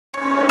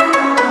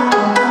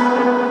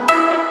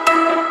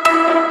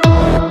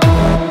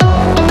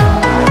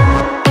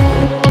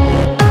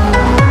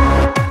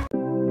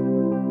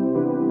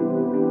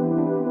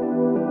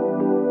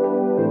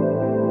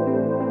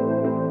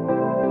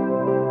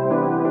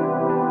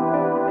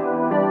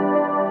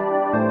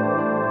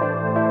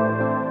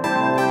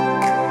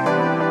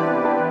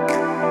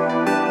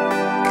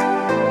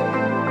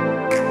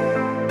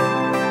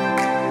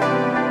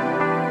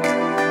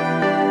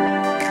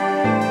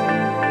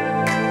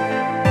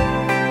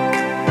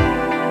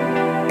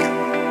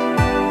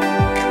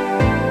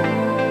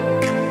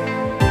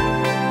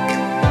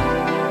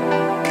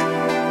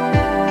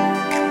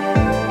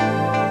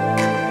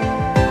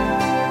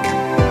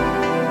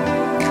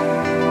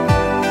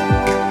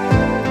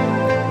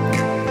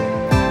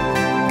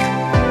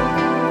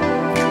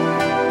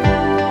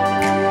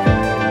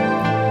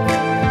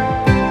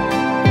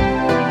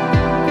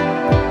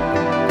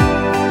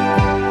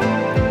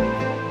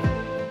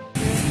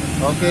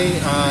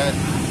Okay,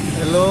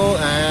 hello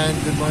and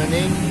good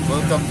morning.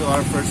 Welcome to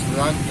our first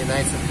vlog in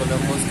Knights of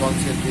Columbus,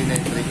 Council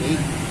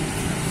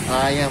 3938.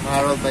 I am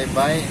Harold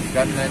Baybay,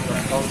 Gunman of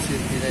Council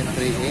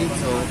 3938.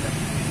 So,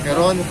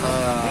 karon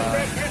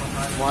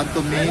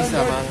muadto mi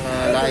sa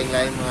mga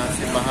laing-laing mga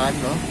simbahan,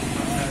 no?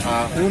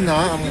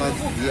 Una, ang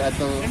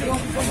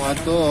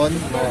muadtoon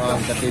mo ang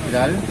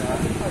katedral.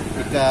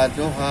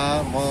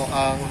 Ikaduha mo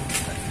ang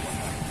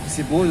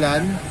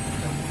Sibulan.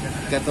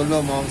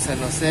 Ikatulo mo ang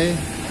San Jose.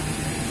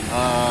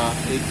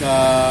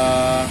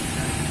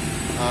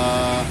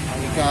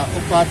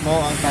 Ika-upat mo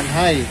ang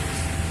Tanhay,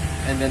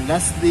 and then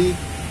lastly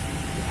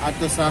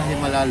ato sa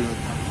Himalalod.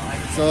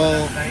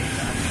 So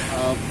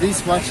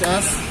please watch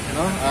us,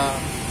 no?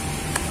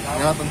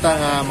 Nga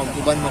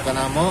magkuban mo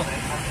kanamo,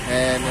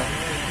 and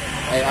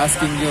I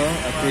asking you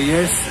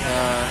prayers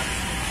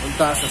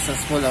unta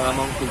successful ang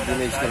among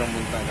pilgrimage karong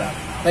buntaga.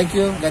 Thank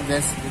you, God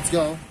bless. Let's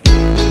go.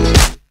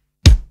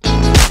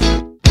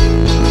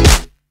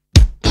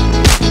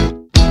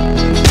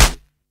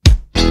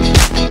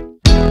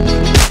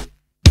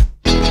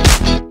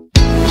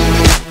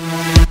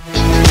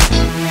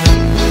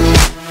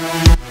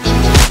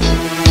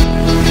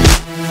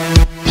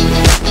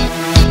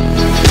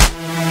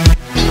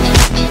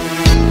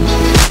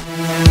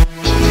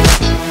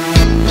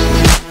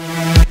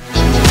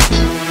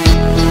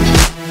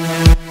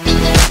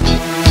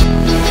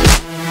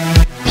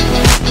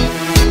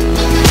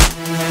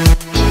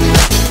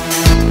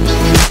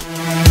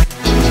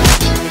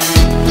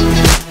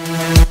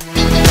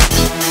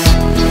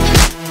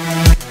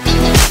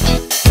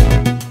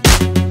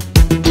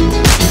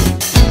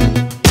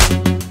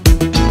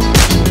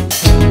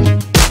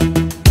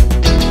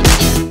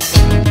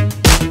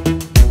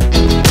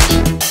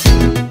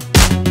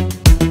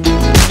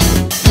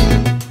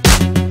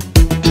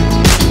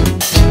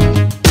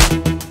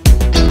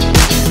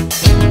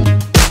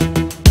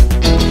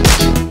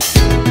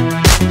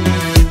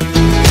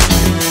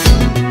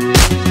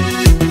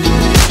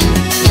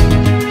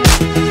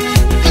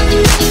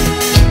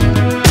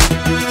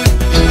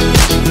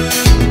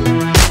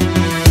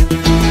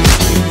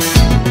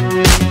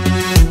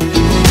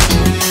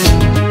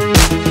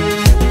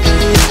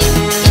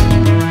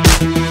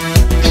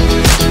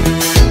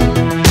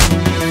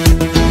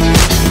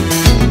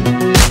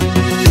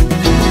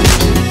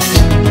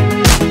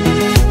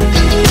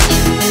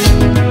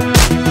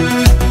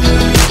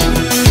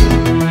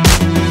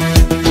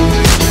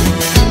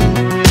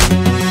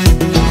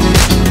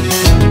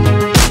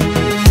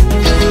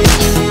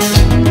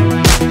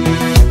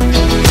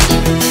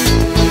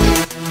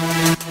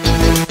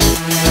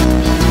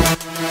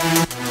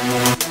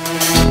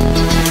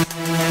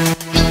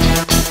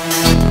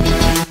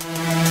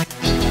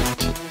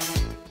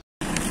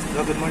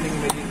 Good morning,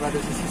 my dear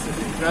brothers and sisters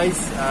in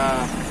Christ.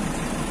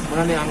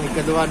 Muna ni ang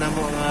ikaduha na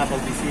mo nga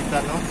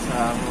pagbisita, no,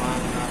 sa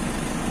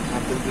mga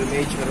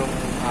pilgrimage karong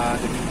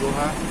Domingo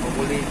ha.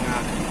 Muli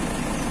nga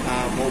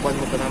mauban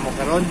mo na mo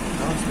karon,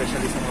 no,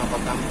 especially sa mga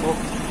pagkampo.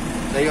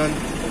 Dayon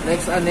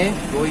next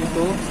going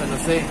to San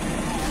Jose.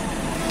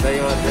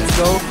 Dayon, let's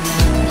go.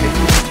 Okay,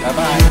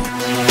 bye-bye.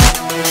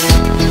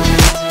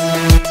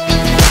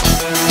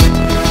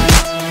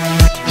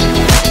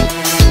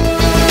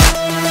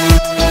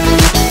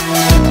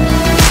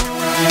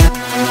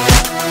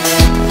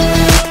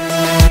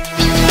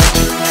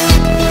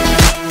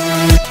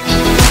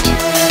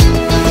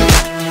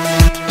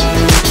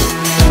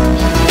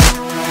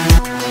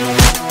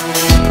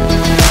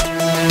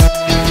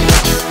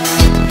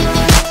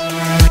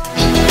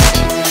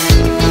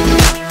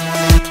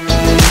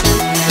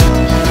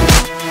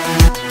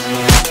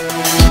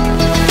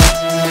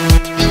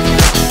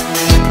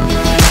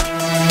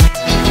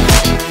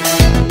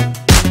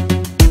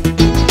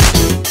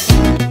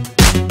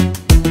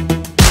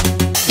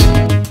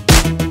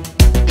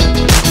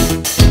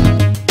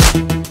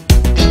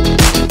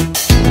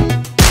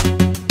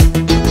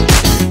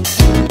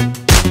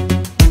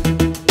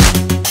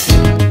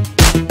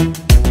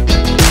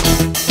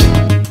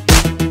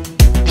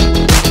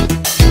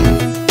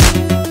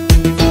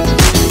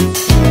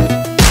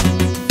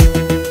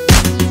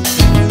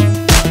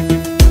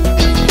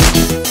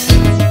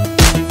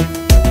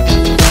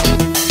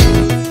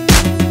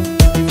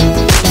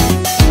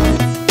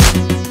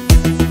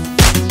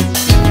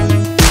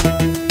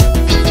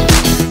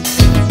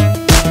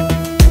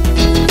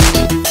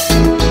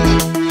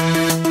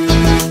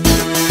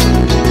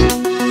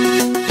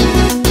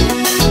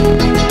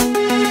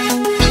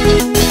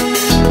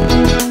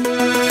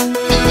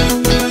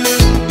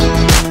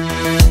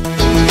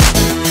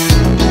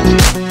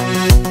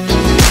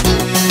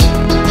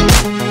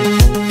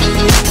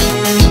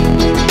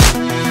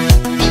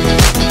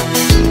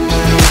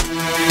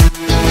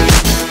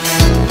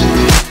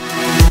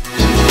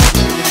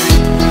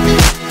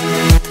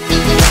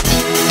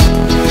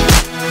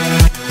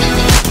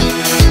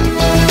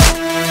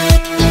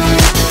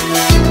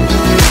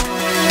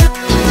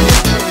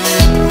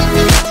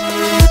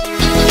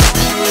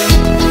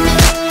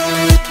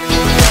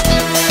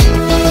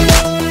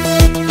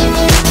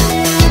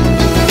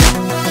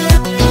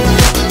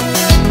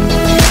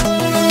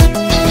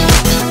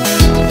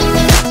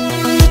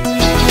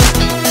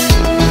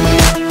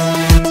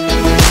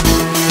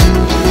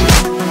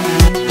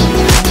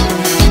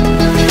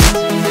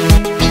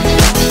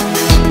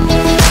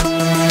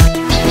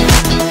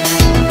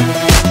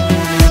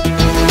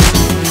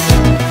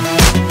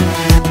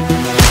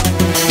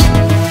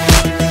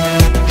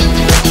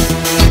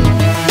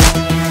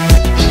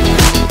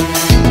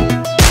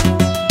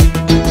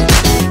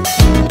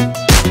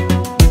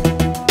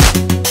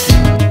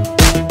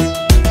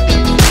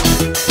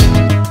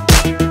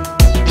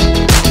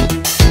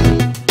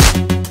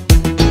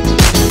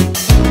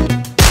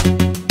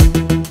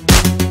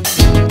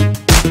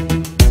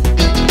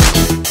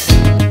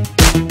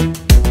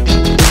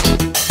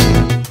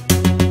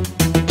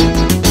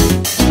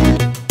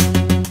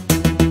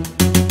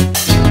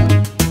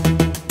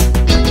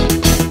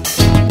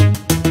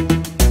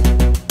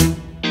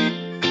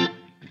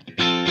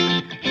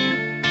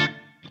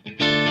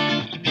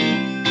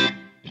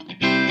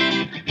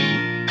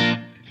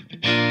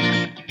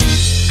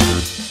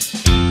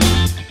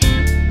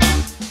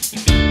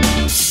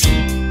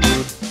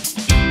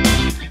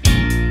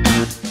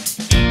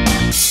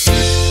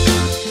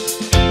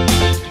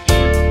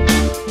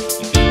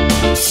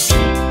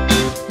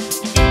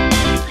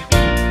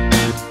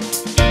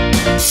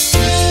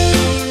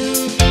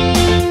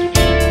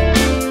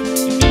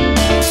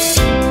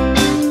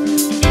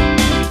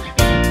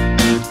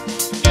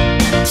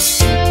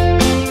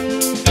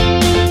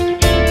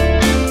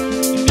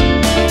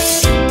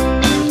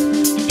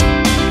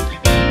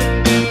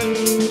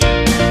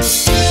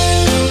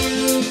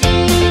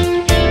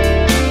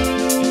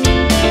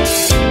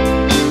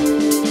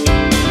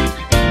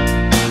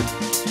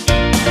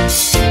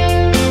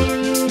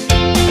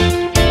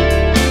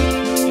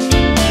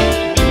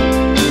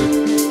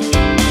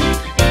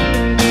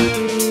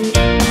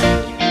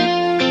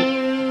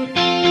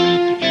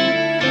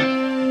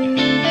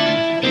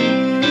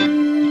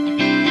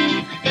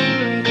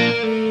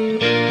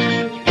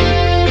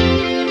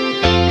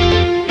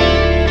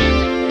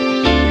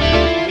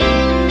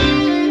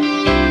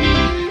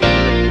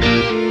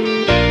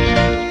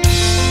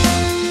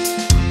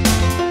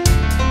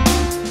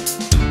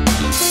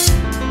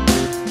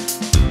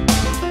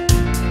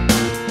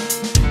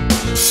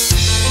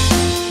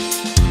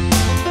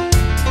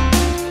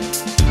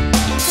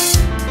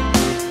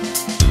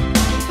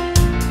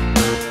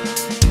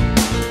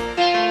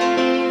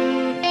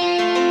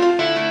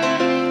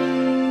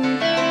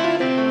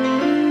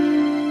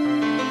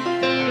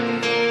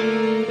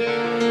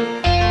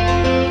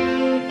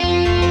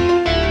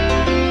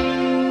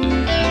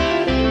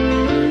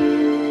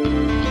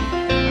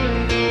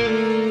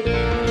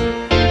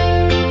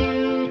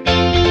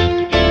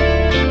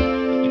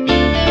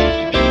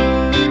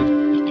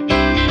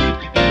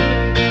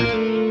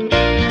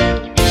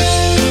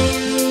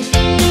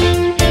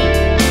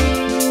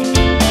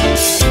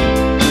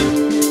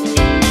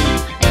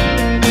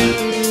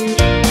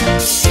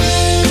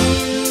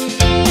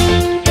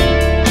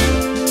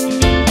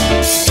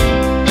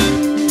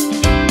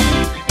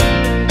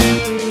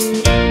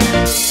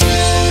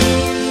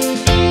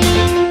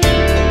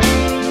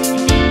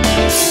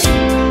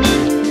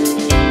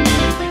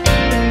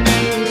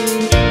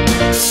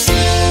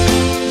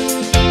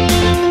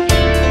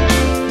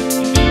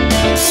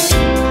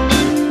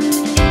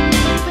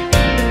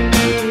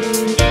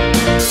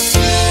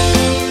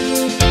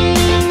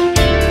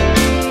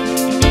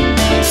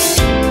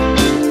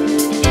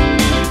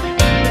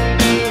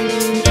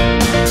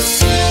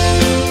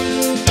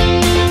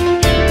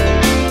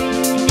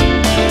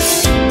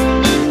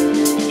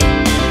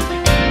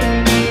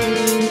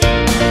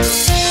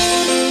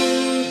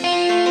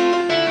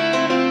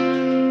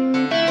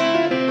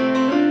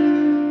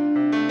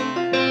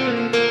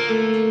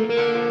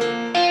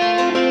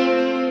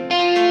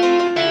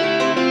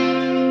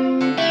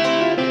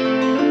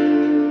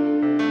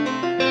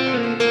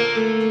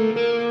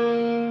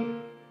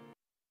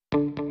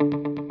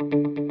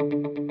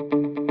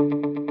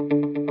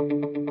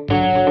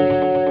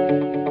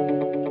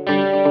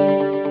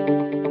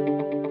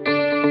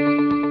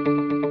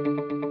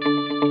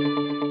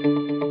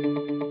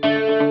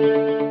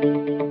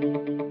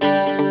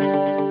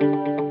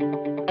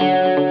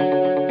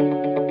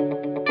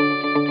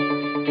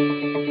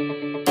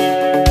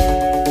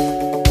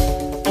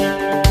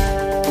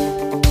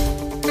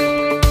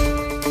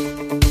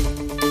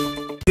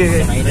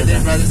 Okay,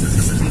 dear brothers and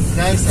sisters in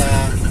Christ,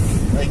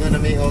 pahinga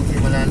na may okay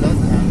malalot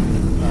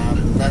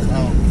that's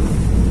all.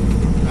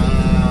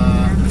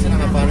 Kasi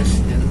nga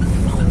parish din.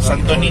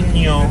 Santo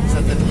Niño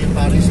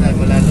Parish na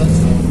malalot.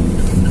 So,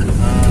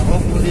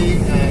 hopefully,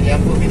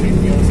 yan po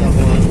ninyo sa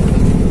mga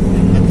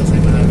kanta sa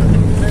malalot.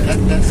 God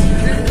bless.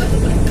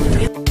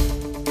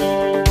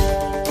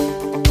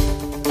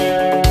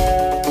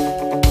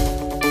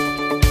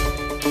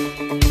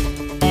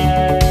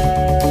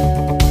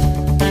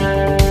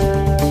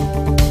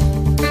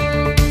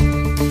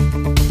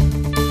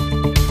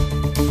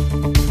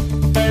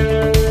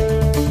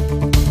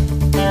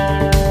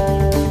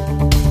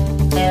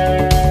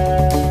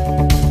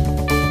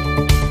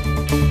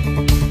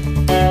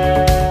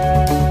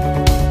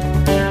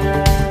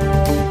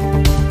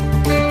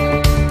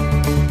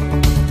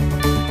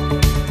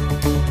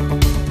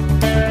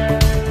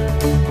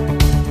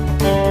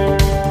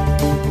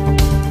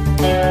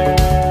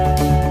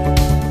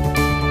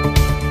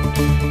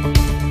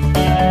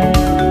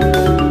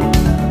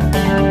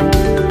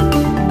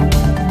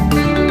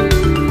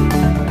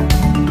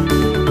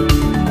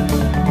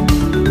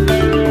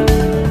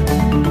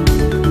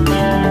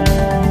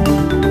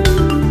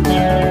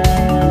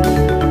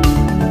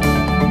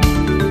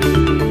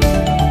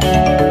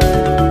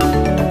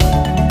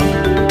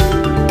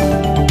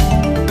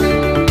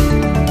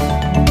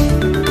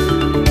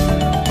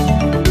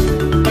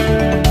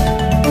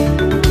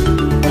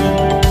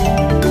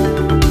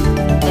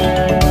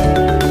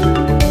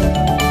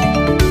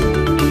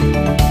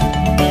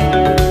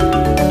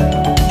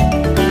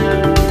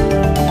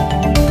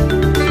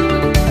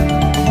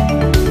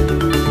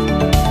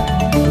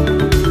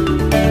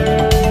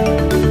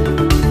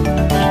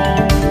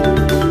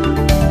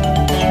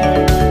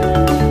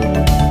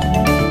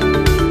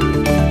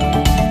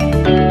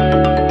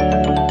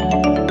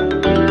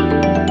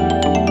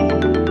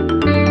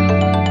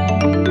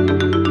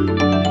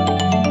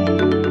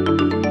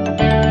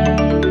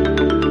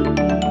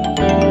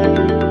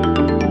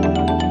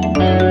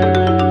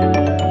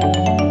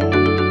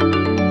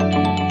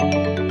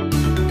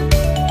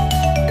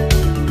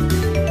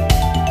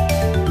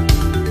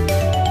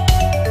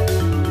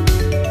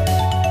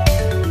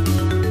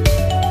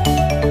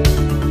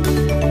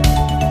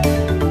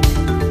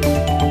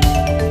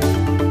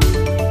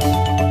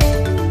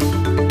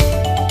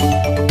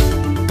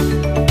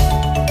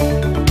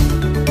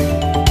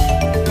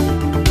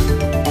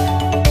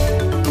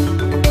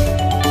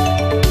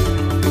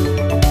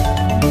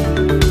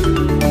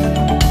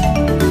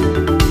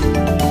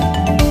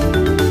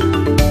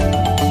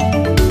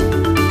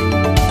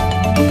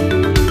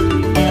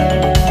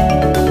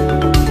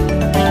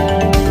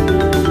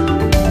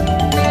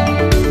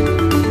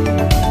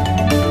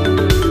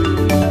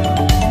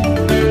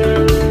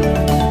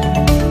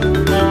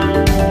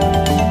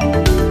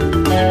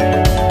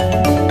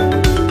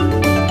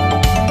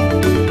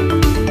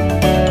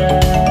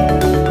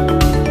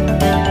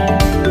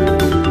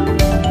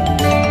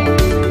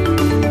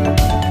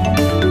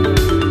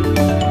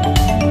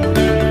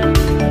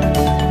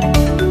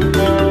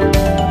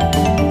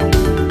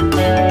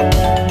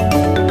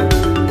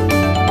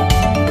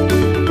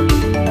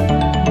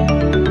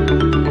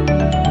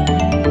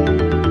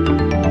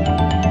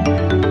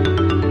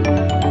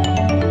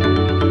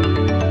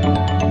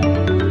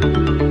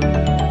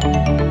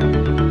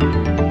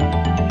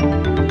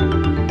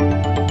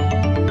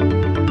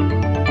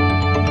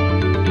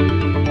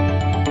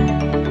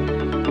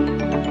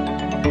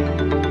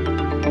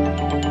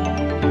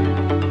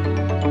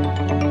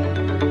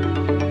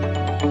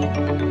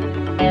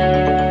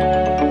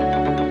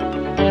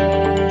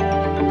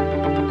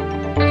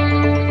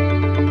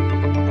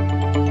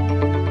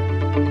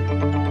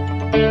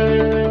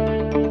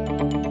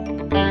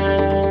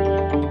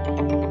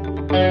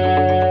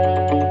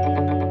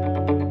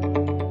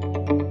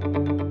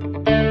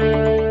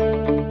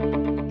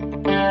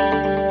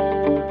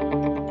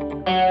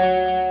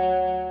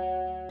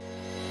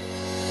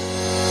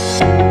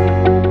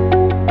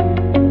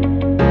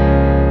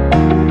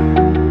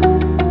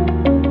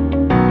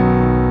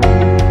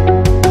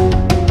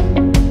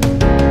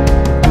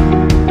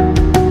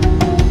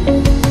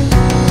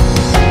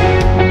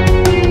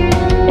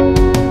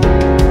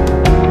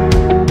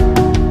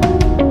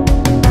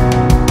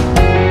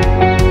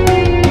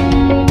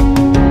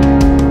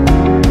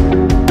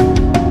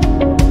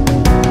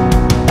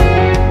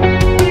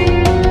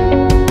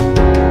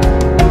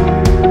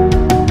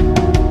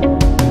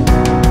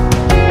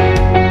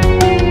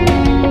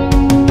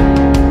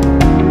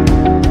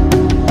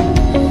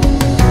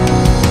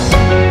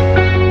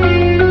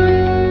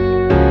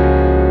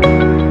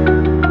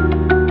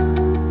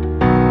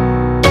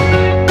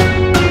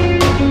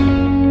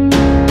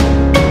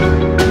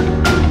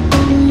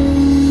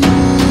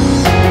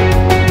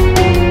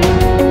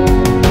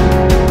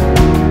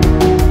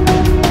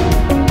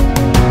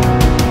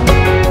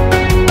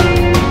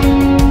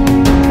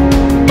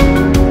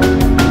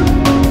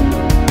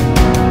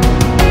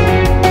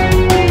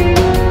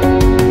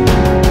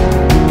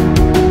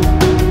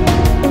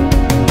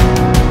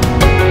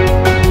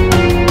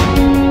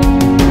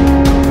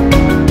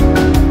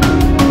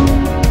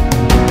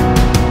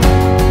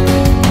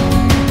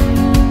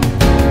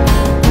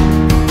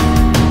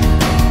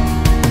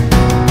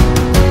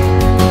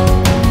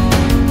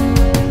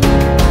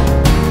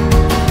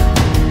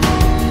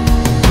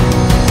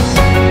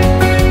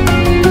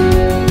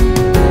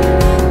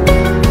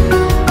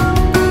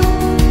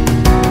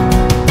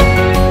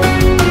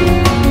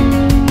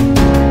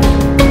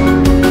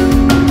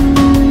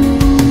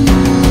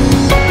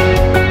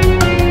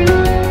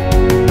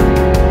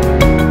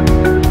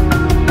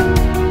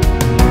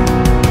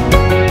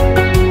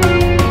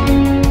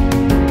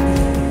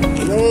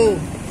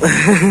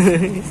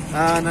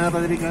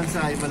 Nanapagalikan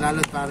sa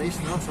Ibalalod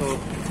Parish, no? So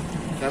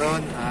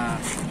karon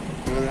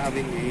we will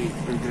having a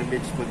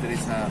pilgrimage po diri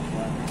sa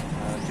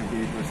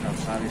sa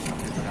Parish of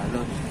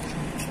Ibalalod.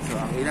 So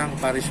ang ilang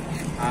parish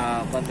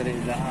pandiri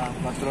nila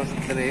patron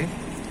diri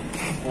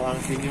o ang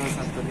Senyor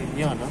Santo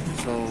Niño, no?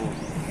 So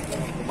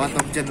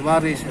month of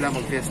January sila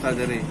magfiesta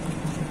diri.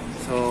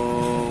 So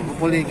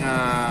hopefully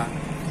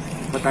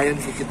batayan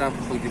si kita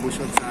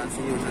pagdebosyon sa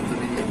Senyor Santo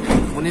Niño.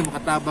 Muna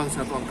makatabang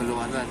sa ato ang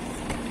kaluwanan.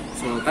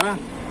 So tara,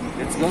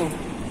 let's go.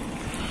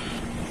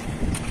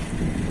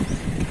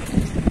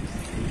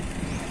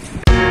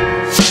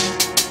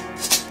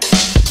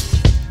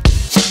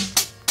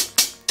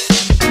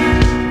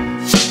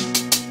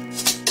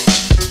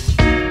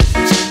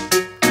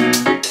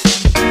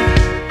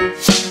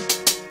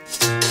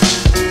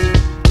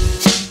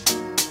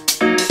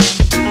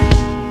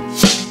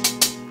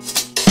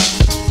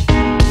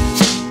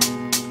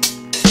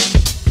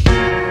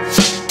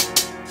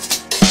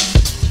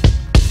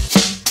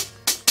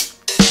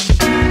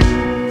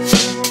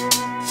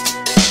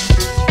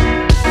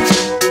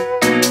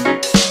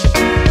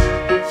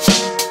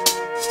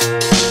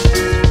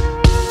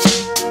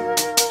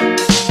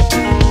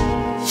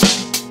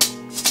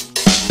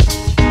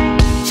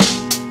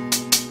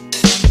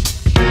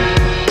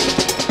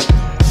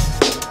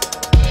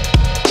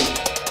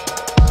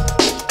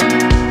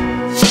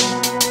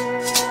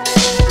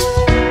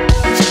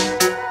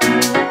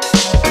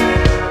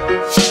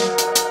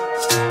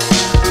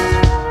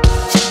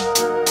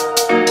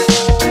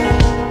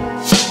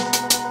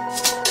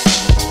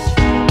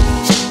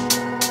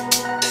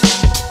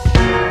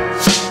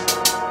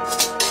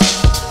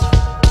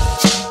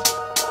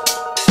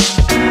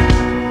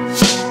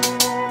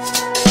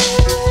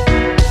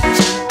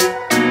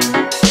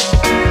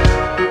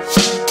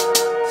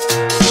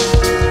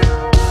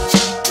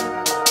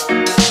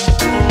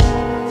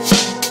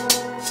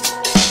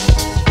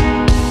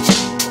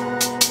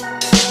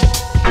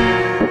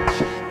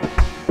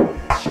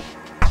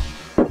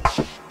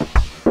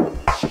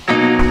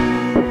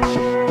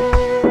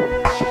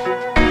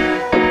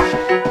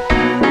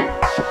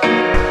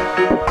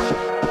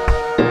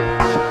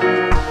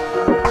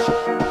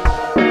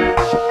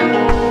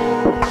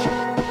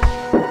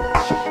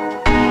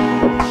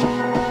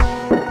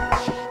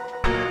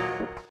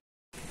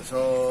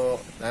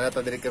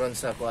 Diri karon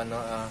sa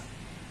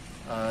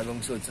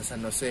lungsod sa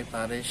San Jose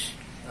Parish.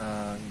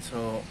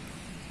 So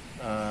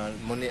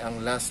muni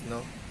ang last,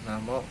 no,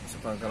 namo sa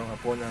pagkarong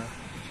hapon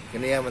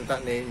kaniya man ta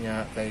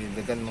niya kay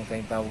dagan man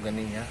kay tawag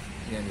ganiya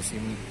yan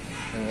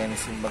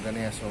simba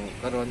ganiya. So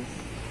karon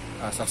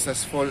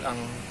successful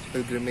ang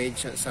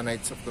pilgrimage sa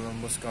Knights of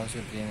Columbus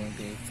Council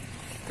 398.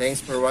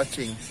 Thanks for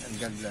watching and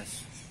God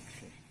bless.